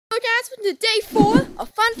guys, welcome to day 4 of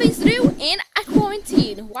fun things to do in a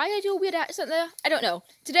quarantine. Why did I do a weird accent there? I don't know.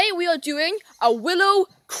 Today we are doing a willow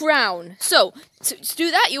crown. So, to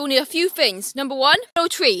do that you will need a few things. Number 1, willow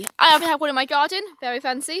tree. I haven't had one in my garden. Very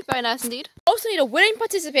fancy, very nice indeed. Also need a willing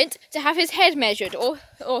participant to have his head measured, or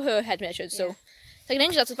her head measured. So,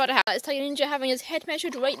 TigerNinja, that's what's about to happen. Is TigerNinja having his head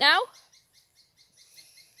measured right now?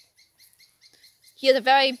 He has a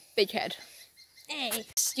very big head. Hey.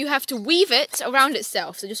 You have to weave it around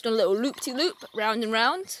itself, so just a little loop-de-loop, round and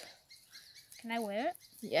round. Can I wear it?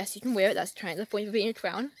 Yes, you can wear it. That's the point of being a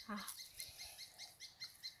crown. Ah.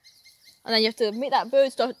 And then you have to make that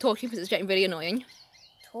bird start talking because it's getting really annoying.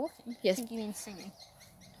 Talking? Yes. I think you mean singing.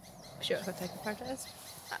 Sure. What type of bird it is?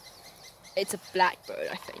 It's a blackbird,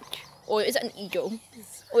 I think. Or is it an eagle?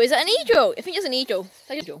 Or is it an eagle? I think it's an eagle. It's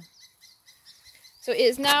like an eagle. So it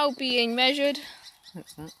is now being measured.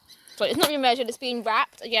 It's not. So it's not being measured, it's being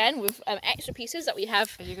wrapped again with extra pieces that we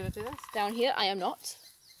have. Are you going to do this? Down here. I am not.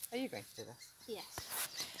 Are you going to do this? Yes.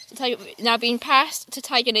 So now being passed to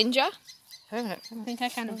TigerNinja. I think I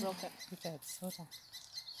kind of broke it. You did, so done.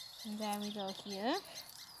 And then we go here.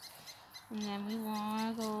 And then we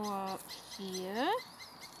want to go up here.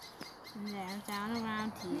 And then down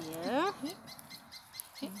around here.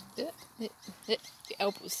 The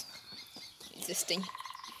elbows. Existing.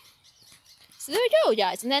 So there we go,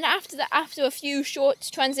 guys. And then after a few short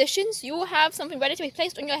transitions, you will have something ready to be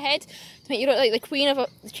placed on your head to make you look like the queen of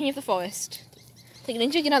the forest.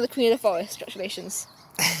 TigerNinja, you're now the queen of the forest. Congratulations.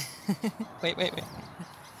 wait.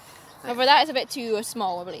 However, that is a bit too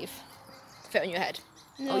small, I believe, to fit on your head.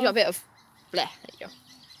 No. Oh, you got a bit of bleh. There you go.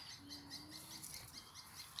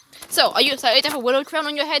 So, are you excited to have a willow crown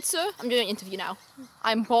on your head, sir? I'm doing an interview now.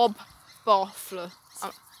 I'm Bob Barfler.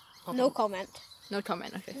 No comment. No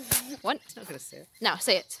comment, okay. What? I'm not going to say it. Now,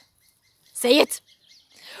 say it. Say it!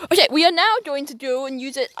 Okay, we are now going to go and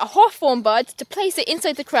use a hawthorn bud to place it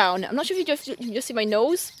inside the crown. I'm not sure if you can just see my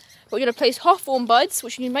nose, but we're going to place hawthorn buds,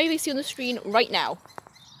 which you can maybe see on the screen right now.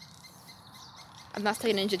 And that's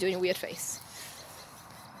TigerNinja doing a weird face.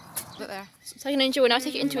 Look there. So TigerNinja will now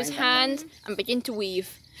take it into his hand and begin to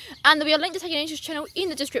weave. And there'll be a link to TigerNinja's channel in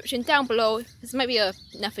the description down below. There might be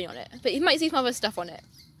nothing on it, but you might see some other stuff on it.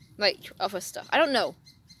 Like other stuff. I don't know.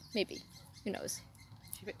 Maybe. Who knows?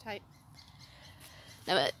 Keep it tight.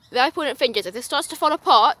 Now, the important thing is, if this starts to fall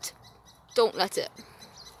apart, don't let it.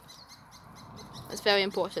 That's very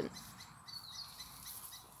important.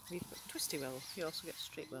 We've got twisty willow. You also get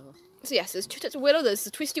straight willow. So yes, there's 2 types of willow. There's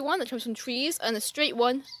the twisty one that comes from trees, and the straight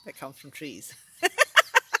one That comes from trees.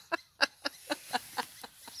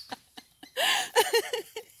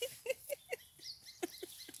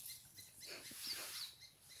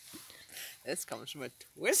 This comes from a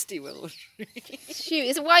twisty willow tree. Shoot,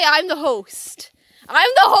 this is why I'm the host. I'm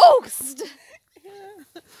the host!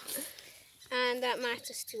 And that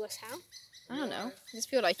matters to us how? I don't know. I just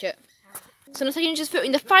feel like it. So now TigerNinja's just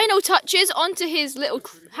putting the final touches onto his little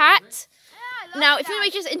hat. Now, if you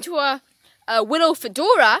make this into a willow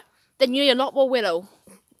fedora, then you need a lot more willow.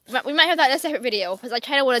 We might have that in a separate video, because I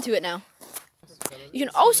kind of want to do it now. You can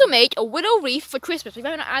also make a willow wreath for Christmas. We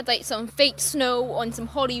might want to add like some fake snow on some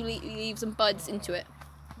holly leaves and buds into it.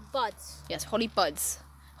 Buds? Yes, holly buds.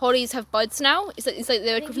 Hollies have buds now. It's like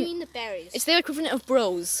their equivalent. You mean the berries? It's their equivalent of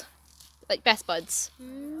bros, like Best Buds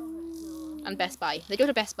and Best Buy. They go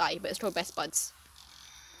to Best Buy, but it's called Best Buds.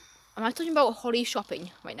 Am I talking about holly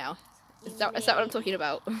shopping right now? Is that what I'm talking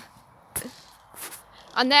about?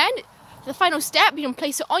 And then the final step, you can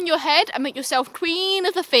place it on your head and make yourself queen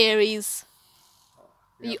of the fairies.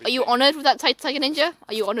 Are you honoured with that, TigerNinja?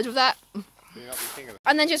 Are you honoured with that?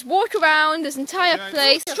 And then just walk around this entire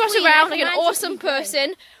place, trot around like an awesome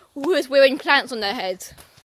person who is wearing plants on their head.